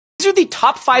These are the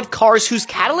top 5 cars whose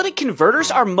catalytic converters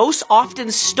are most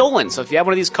often stolen. So if you have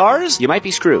one of these cars, you might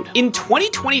be screwed. In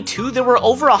 2022, there were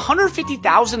over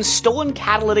 150,000 stolen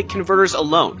catalytic converters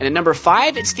alone. And at number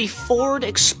 5, it's the Ford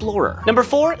Explorer. Number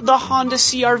 4, the Honda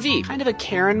CR-V, kind of a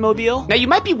Karen mobile. Now you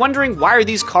might be wondering, why are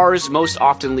these cars most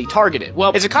oftenly targeted?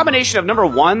 Well, it's a combination of number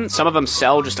 1, some of them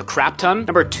sell just a crap ton.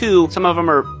 Number 2, some of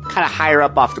them are kind of higher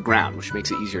up off the ground, which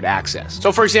makes it easier to access.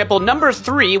 So for example, number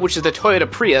 3, which is the Toyota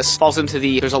Prius, falls into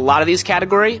the there's a lot of these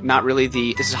category, not really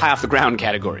the this is high off the ground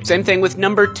category. Same thing with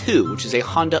number 2, which is a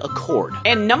Honda Accord.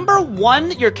 And number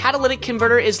 1, your catalytic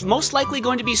converter is most likely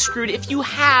going to be screwed if you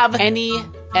have any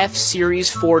F-Series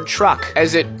Ford truck,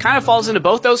 as it kind of falls into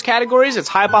both those categories. It's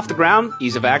high up off the ground,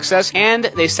 ease of access, and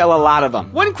they sell a lot of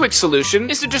them. One quick solution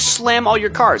is to just slam all your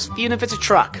cars, even if it's a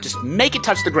truck. Just make it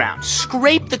touch the ground.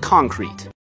 Scrape the concrete.